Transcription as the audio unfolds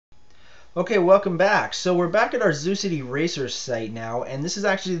Okay, welcome back. So we're back at our Zoo City Racers site now, and this is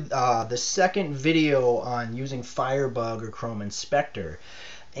actually the second video on using Firebug or Chrome Inspector.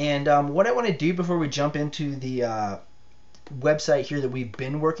 And what I want to do before we jump into the website here that we've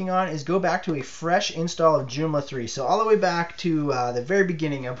been working on is go back to a fresh install of Joomla 3. So all the way back to the very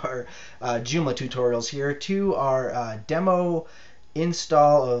beginning of our Joomla tutorials here to our demo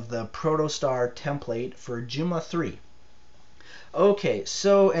install of the Protostar template for Joomla 3. Okay,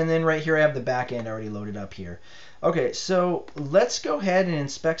 so, and then right here I have the back end already loaded up here. Okay, so let's go ahead and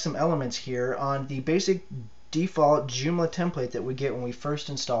inspect some elements here on the basic default Joomla template that we get when we first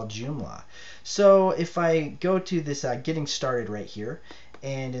install Joomla. So if I go to this getting started right here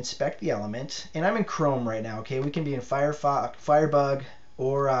and inspect the element, and I'm in Chrome right now, okay, we can be in Firefox, Firebug,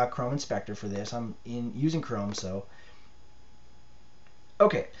 or Chrome Inspector for this. I'm using Chrome, so.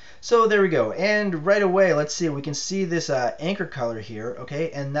 Okay, so there we go. And right away, let's see, we can see this anchor color here,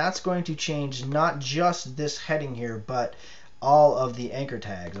 okay? And that's going to change not just this heading here, but all of the anchor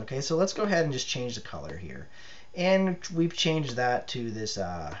tags, okay? So let's go ahead and just change the color here. And we've changed that to this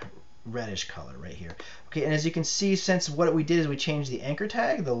reddish color right here. Okay, and as you can see, since what we did is we changed the anchor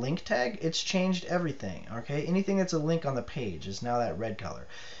tag, the link tag, it's changed everything, okay? Anything that's a link on the page is now that red color.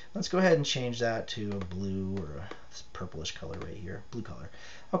 Let's go ahead and change that to a blue or a purplish color right here, blue color.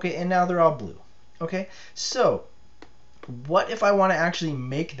 Okay, and now they're all blue. Okay, so what if I want to actually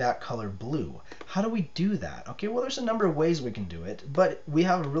make that color blue? How do we do that? Okay, well, there's a number of ways we can do it, but we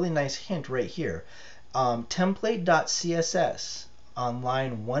have a really nice hint right here. Template.css on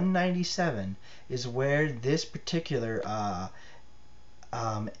line 197 is where this particular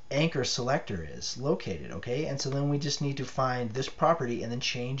anchor selector is located, okay? And so then we just need to find this property and then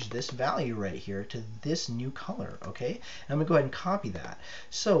change this value right here to this new color, okay? And I'm gonna go ahead and copy that.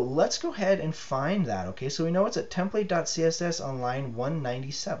 So let's go ahead and find that, okay? So we know it's at template.css on line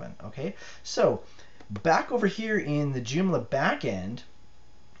 197, okay? So back over here in the Joomla backend,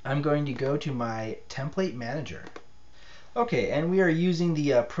 I'm going to go to my template manager. Okay, and we are using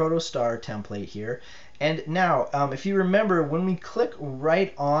the Protostar template here. And now, if you remember, when we click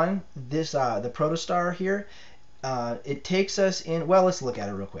right on this, the Protostar here, it takes us in, well, let's look at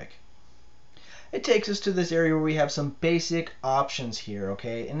it real quick. It takes us to this area where we have some basic options here,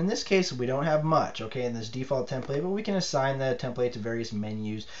 okay? And in this case, we don't have much, okay, in this default template, but we can assign the template to various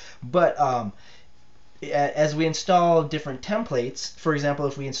menus. But as we install different templates, for example,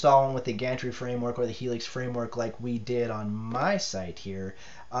 if we install one with the Gantry framework or the Helix framework like we did on my site here,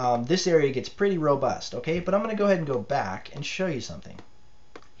 this area gets pretty robust, okay? But I'm going to go ahead and go back and show you something.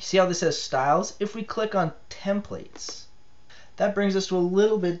 You see how this says styles? If we click on templates, that brings us to a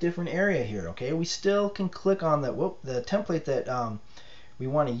little bit different area here, okay? We still can click on the template that we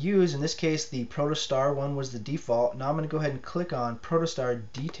want to use. In this case, the Protostar one was the default. Now I'm going to go ahead and click on Protostar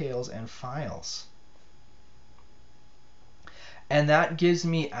details and files. And that gives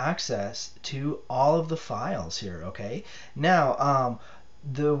me access to all of the files here, okay? Now,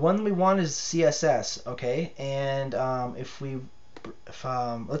 the one we want is CSS, okay? And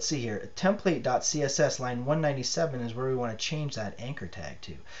let's see here, template.css line 197 is where we want to change that anchor tag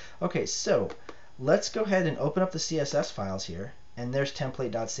to. Okay, so let's go ahead and open up the CSS files here, and there's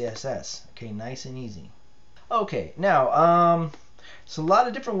template.css. Okay, nice and easy. Okay, now, so a lot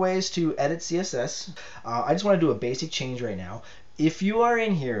of different ways to edit CSS. I just want to do a basic change right now. If you are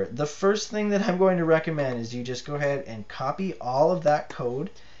in here, the first thing that I'm going to recommend is you just go ahead and copy all of that code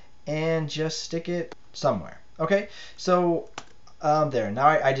and just stick it somewhere. Okay, so there. Now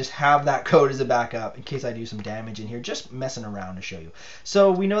I just have that code as a backup in case I do some damage in here, just messing around to show you.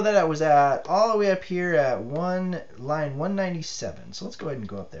 So we know that I was at all the way up here at line 197. So let's go ahead and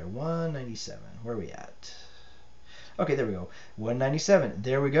go up there. 197. Where are we at? Okay, there we go. 197.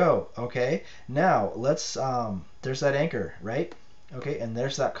 There we go. Okay. Now let's there's that anchor, right? Okay, and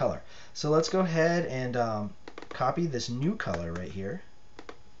there's that color. So let's go ahead and copy this new color right here.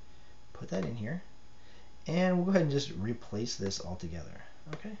 Put that in here. And we'll go ahead and just replace this all together.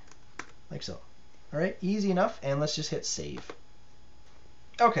 Okay? Like so. Alright, easy enough, and let's just hit save.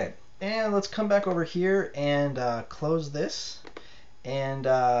 Okay, and let's come back over here and close this and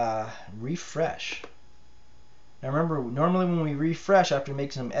refresh. Now remember, normally when we refresh after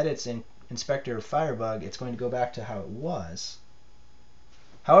making some edits in Inspector or Firebug, it's going to go back to how it was.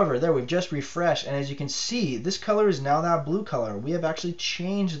 However, there we've just refreshed, and as you can see, this color is now that blue color. We have actually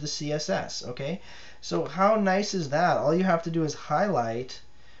changed the CSS, okay? So how nice is that? All you have to do is highlight,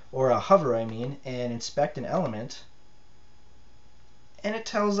 or hover, I mean, and inspect an element, and it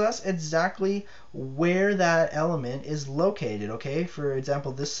tells us exactly where that element is located. Okay, for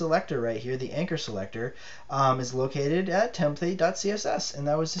example, this selector right here, the anchor selector, is located at template.css, and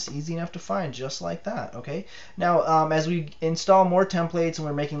that was just easy enough to find, just like that. Okay, now as we install more templates and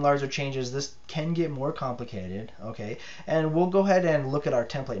we're making larger changes, this can get more complicated. Okay, and we'll go ahead and look at our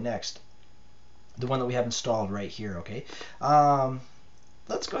template next, the one that we have installed right here. Okay,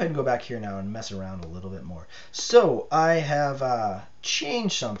 let's go ahead and go back here now and mess around a little bit more. So I have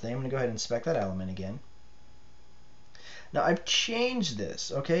changed something. I'm going to go ahead and inspect that element again. Now I've changed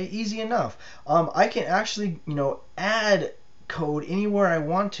this. Okay, easy enough. I can actually, add code anywhere I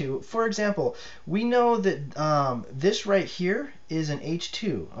want to. For example, we know that this right here is an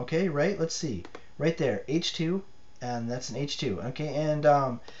H2. Okay, right? Let's see. Right there, H2. And that's an H2, okay?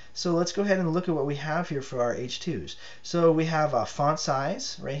 And so let's go ahead and look at what we have here for our H2s. So we have a font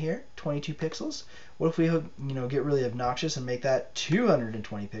size right here, 22 pixels. What if we, get really obnoxious and make that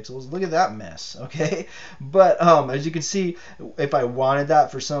 220 pixels? Look at that mess, okay? But as you can see, if I wanted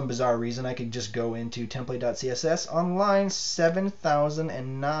that for some bizarre reason, I could just go into template.css on line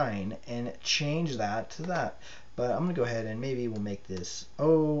 7009 and change that to that. But I'm gonna go ahead and maybe we'll make this,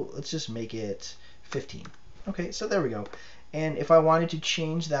 let's just make it 15. Okay, so there we go. And if I wanted to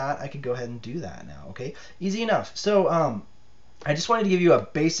change that, I could go ahead and do that now, okay? Easy enough. So I just wanted to give you a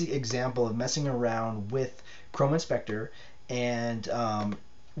basic example of messing around with Chrome Inspector and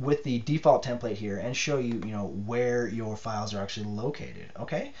with the default template here and show you, where your files are actually located,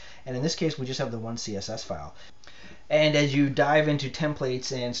 okay? And in this case, we just have the one CSS file. And as you dive into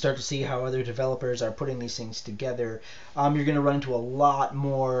templates and start to see how other developers are putting these things together, you're going to run into a lot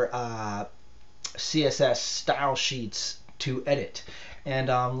more CSS style sheets to edit. And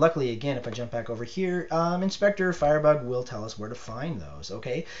luckily, again, if I jump back over here, Inspector Firebug will tell us where to find those,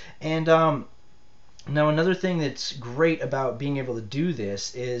 okay? And now another thing that's great about being able to do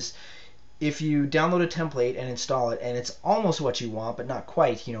this is if you download a template and install it and it's almost what you want but not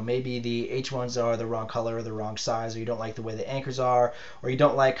quite, maybe the H1s are the wrong color or the wrong size, or you don't like the way the anchors are, or you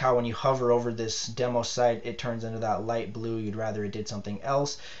don't like how when you hover over this demo site it turns into that light blue, you'd rather it did something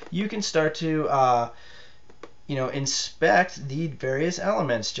else, you can start to inspect the various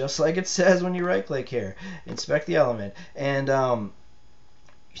elements just like it says when you right click here. Inspect the element and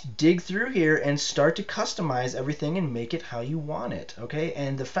dig through here and start to customize everything and make it how you want it, okay?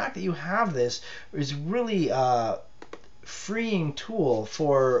 And the fact that you have this is really freeing tool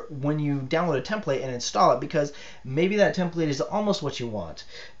for when you download a template and install it, because maybe that template is almost what you want.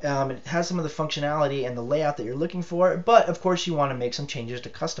 It has some of the functionality and the layout that you're looking for, but of course you want to make some changes to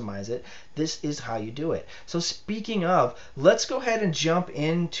customize it. This is how you do it. So speaking of, let's go ahead and jump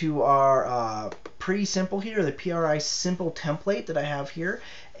into our pretty simple here, the PRI simple template that I have here,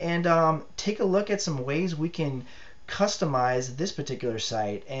 and take a look at some ways we can customize this particular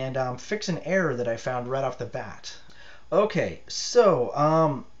site and fix an error that I found right off the bat. Okay,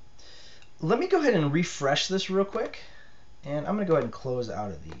 so let me go ahead and refresh this real quick, and I'm going to go ahead and close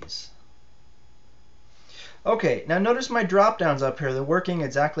out of these. Okay, now notice my drop downs up here. They're working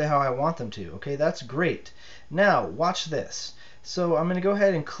exactly how I want them to. Okay, that's great. Now, watch this. So I'm going to go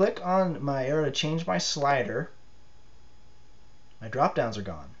ahead and click on my arrow to change my slider. My drop downs are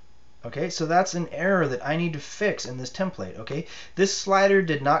gone. Okay, so that's an error that I need to fix in this template, okay? This slider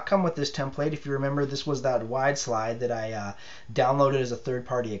did not come with this template. If you remember, this was that wide slide that I downloaded as a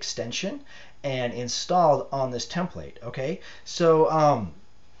third-party extension and installed on this template, okay? So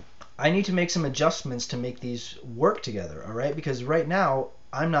I need to make some adjustments to make these work together, all right? Because right now,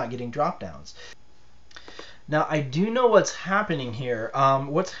 I'm not getting drop-downs. Now, I do know what's happening here.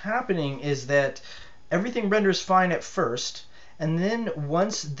 What's happening is that everything renders fine at first, and then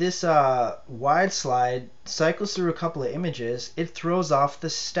once this wide slide cycles through a couple of images, it throws off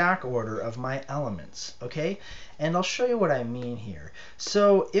the stack order of my elements, okay? And I'll show you what I mean here.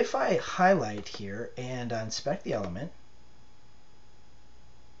 So if I highlight here and inspect the element,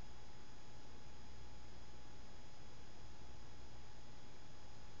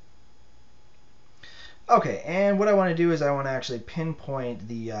 okay, and what I want to do is I want to actually pinpoint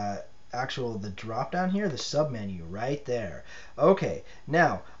the the drop down here, the submenu right there. Okay,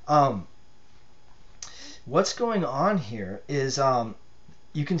 now what's going on here is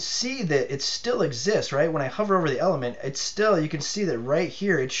you can see that it still exists, right? When I hover over the element, it's still, you can see that right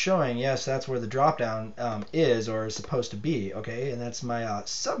here it's showing, yes, that's where the drop down is or is supposed to be, okay? And that's my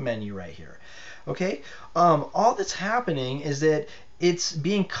submenu right here, okay? All that's happening is that it's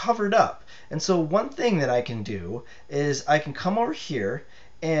being covered up. And so one thing that I can do is I can come over here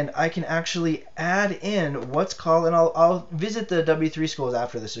and I can actually add in what's called, and I'll visit the W3 schools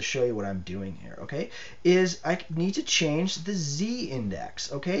after this to show you what I'm doing here, okay, is I need to change the Z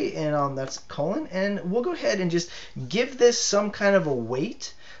index, okay, and that's colon, and we'll go ahead and just give this some kind of a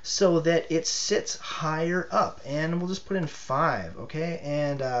weight so that it sits higher up, and we'll just put in 5, okay,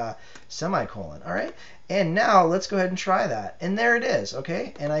 and semicolon, all right, and now let's go ahead and try that, and there it is,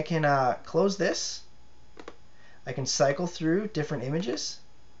 okay, and I can close this. I can cycle through different images,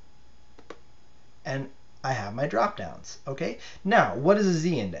 and I have my drop downs, okay? Now, what is a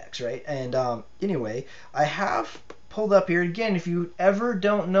z-index, right? And anyway, I have pulled up here, again, if you ever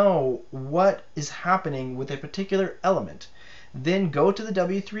don't know what is happening with a particular element, then go to the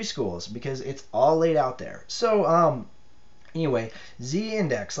W3 schools, because it's all laid out there. So, anyway,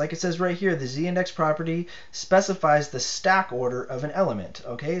 z-index, like it says right here, the z-index property specifies the stack order of an element,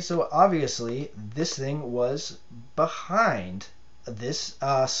 okay? So obviously, this thing was behind this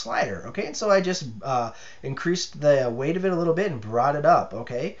slider, okay, and so I just increased the weight of it a little bit and brought it up,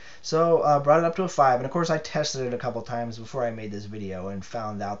 okay, so brought it up to a 5, and of course I tested it a couple times before I made this video and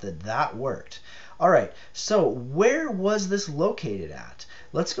found out that that worked. Alright, so where was this located at?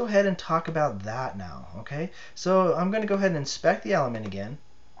 Let's go ahead and talk about that now, okay, so I'm going to go ahead and inspect the element again.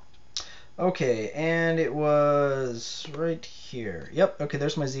 Okay, and it was right here. Yep, okay,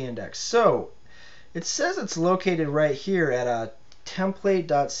 there's my z-index. So it says it's located right here at a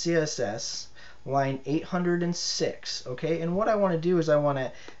template.css line 806, okay, and what I want to do is I want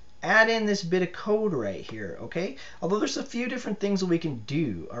to add in this bit of code right here, okay, although there's a few different things that we can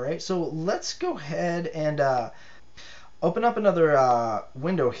do. All right, so let's go ahead and open up another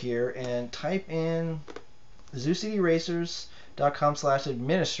window here and type in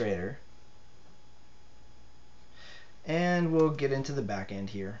zoocderacers.com/administrator, and we'll get into the back end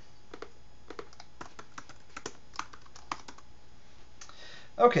here.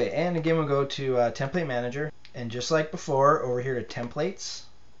 Okay, and again we'll go to Template Manager, and just like before, over here to Templates,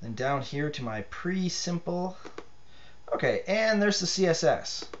 then down here to my pre-simple. Okay, and there's the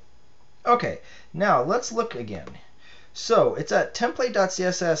CSS. Okay, now let's look again. So it's at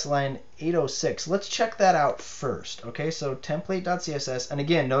template.css line 806. Let's check that out first. Okay, so template.css, and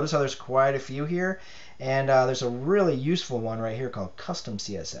again, notice how there's quite a few here, and there's a really useful one right here called custom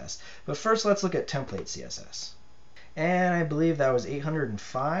CSS. But first, let's look at template CSS. And I believe that was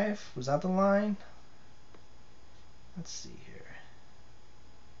 805. Was that the line? Let's see here.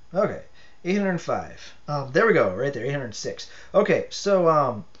 Okay, 805. There we go, right there, 806. Okay,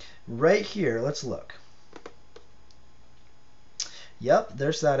 so right here, let's look. Yep,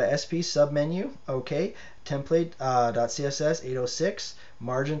 there's that SP submenu. Okay, template.css 806,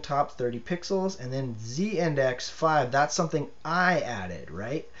 margin top 30 pixels, and then z-index 5. That's something I added,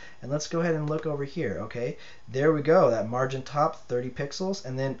 right? And let's go ahead and look over here. Okay, there we go. That margin top 30 pixels,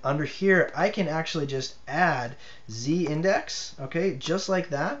 and then under here I can actually just add z-index. Okay, just like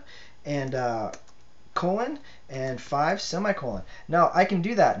that, and colon and 5 semicolon. Now I can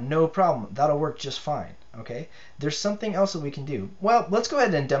do that, no problem. That'll work just fine. Okay, there's something else that we can do. Well, let's go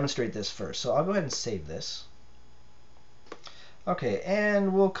ahead and demonstrate this first. So I'll go ahead and save this. Okay,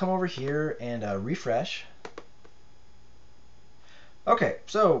 and we'll come over here and refresh. Okay,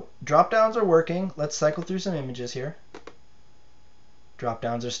 so drop downs are working. Let's cycle through some images here. Drop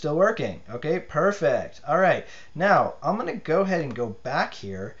downs are still working. Okay, perfect. All right, now I'm going to go ahead and go back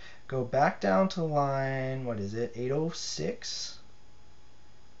here. Go back down to line, what is it, 806?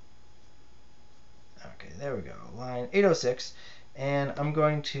 Okay, there we go, line 806, and I'm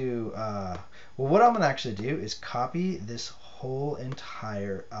going to, well, what I'm going to actually do is copy this whole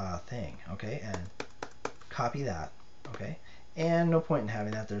entire thing, okay, and copy that, okay, and no point in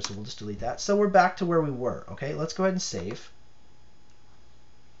having that there, so we'll just delete that. So we're back to where we were, okay, let's go ahead and save.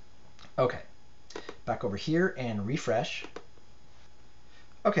 Okay, back over here and refresh.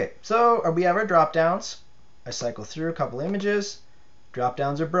 Okay, so we have our drop downs. I cycle through a couple images, drop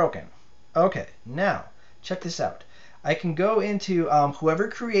downs are broken. Okay, now check this out. I can go into whoever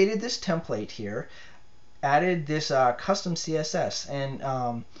created this template here, added this custom CSS, and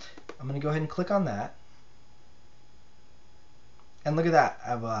I'm going to go ahead and click on that. And look at that. I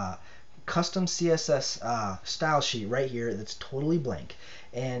have a custom CSS style sheet right here that's totally blank.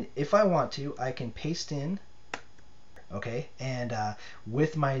 And if I want to, I can paste in, okay, and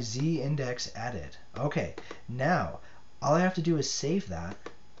with my z-index added. Okay, now all I have to do is save that.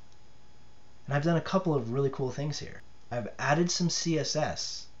 And I've done a couple of really cool things here. I've added some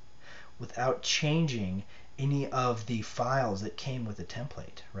CSS without changing any of the files that came with the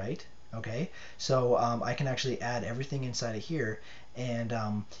template, right? Okay, so I can actually add everything inside of here,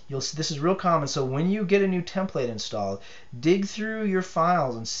 and you'll see this is real common. So when you get a new template installed, dig through your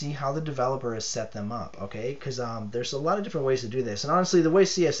files and see how the developer has set them up. Okay, because there's a lot of different ways to do this, and honestly, the way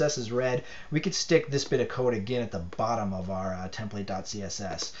CSS is read, we could stick this bit of code again at the bottom of our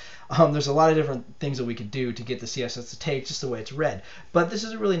template.css. There's a lot of different things that we could do to get the CSS to take just the way it's read, but this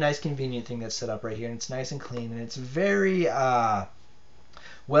is a really nice, convenient thing that's set up right here, and it's nice and clean, and it's very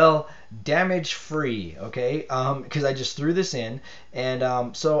well, damage free, okay, because I just threw this in, and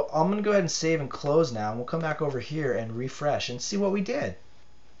so I'm going to go ahead and save and close now, and we'll come back over here and refresh and see what we did.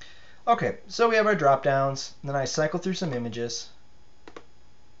 Okay, so we have our drop downs, then I cycle through some images,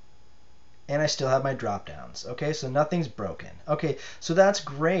 and I still have my drop downs. Okay, so nothing's broken. Okay, so that's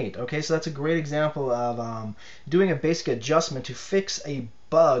great. Okay, so that's a great example of doing a basic adjustment to fix a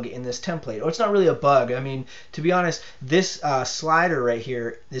bug in this template. Oh, it's not really a bug. I mean, to be honest, this slider right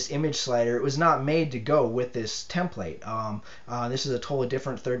here, this image slider, it was not made to go with this template. This is a totally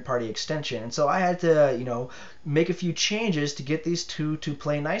different third-party extension, and so I had to, you know, make a few changes to get these two to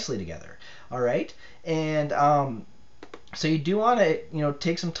play nicely together. All right, and so you do want to, you know,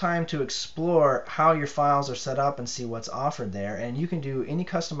 take some time to explore how your files are set up and see what's offered there, and you can do any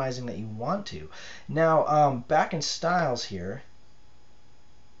customizing that you want to. Now, back in styles here,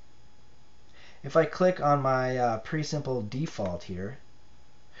 if I click on my pretty simple default here,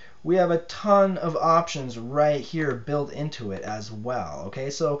 we have a ton of options right here built into it as well. Okay,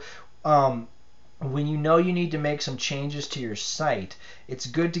 so when you know you need to make some changes to your site, it's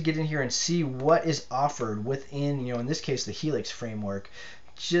good to get in here and see what is offered within, you know, in this case, the Helix framework,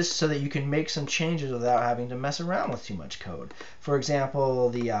 just so that you can make some changes without having to mess around with too much code. For example,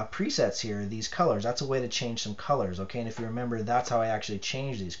 the presets here, these colors, that's a way to change some colors, okay? And if you remember, that's how I actually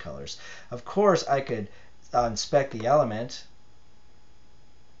changed these colors. Of course, I could inspect the element,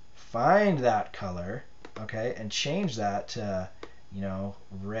 find that color, okay, and change that to, you know,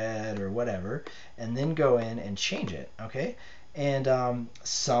 red or whatever, and then go in and change it, okay? And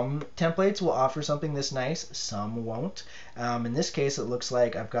some templates will offer something this nice, some won't. In this case, it looks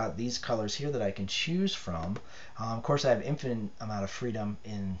like I've got these colors here that I can choose from. Of course, I have infinite amount of freedom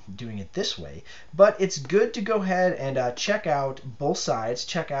in doing it this way, but it's good to go ahead and check out both sides.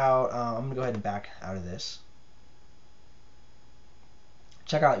 Check out, I'm going to go ahead and back out of this.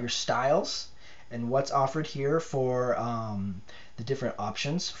 Check out your styles and what's offered here for the different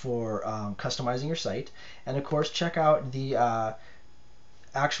options for customizing your site. And of course, check out the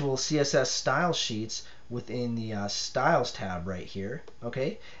actual CSS style sheets within the styles tab right here,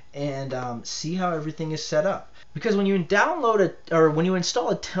 okay? And see how everything is set up. Because when you download or when you install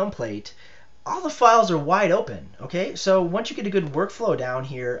a template, all the files are wide open, okay? So once you get a good workflow down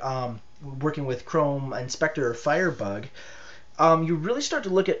here, working with Chrome Inspector or Firebug, you really start to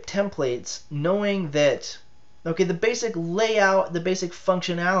look at templates knowing that, okay, the basic layout, the basic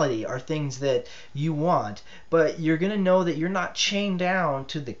functionality are things that you want, but you're going to know that you're not chained down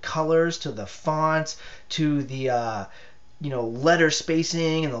to the colors, to the fonts, to the you know, letter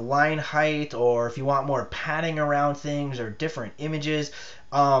spacing and the line height, or if you want more padding around things or different images.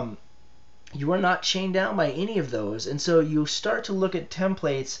 You are not chained down by any of those, and so you start to look at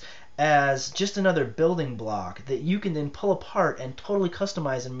templates as just another building block that you can then pull apart and totally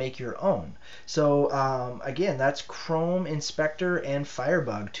customize and make your own. So again, that's Chrome Inspector and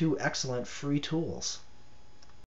Firebug, two excellent free tools.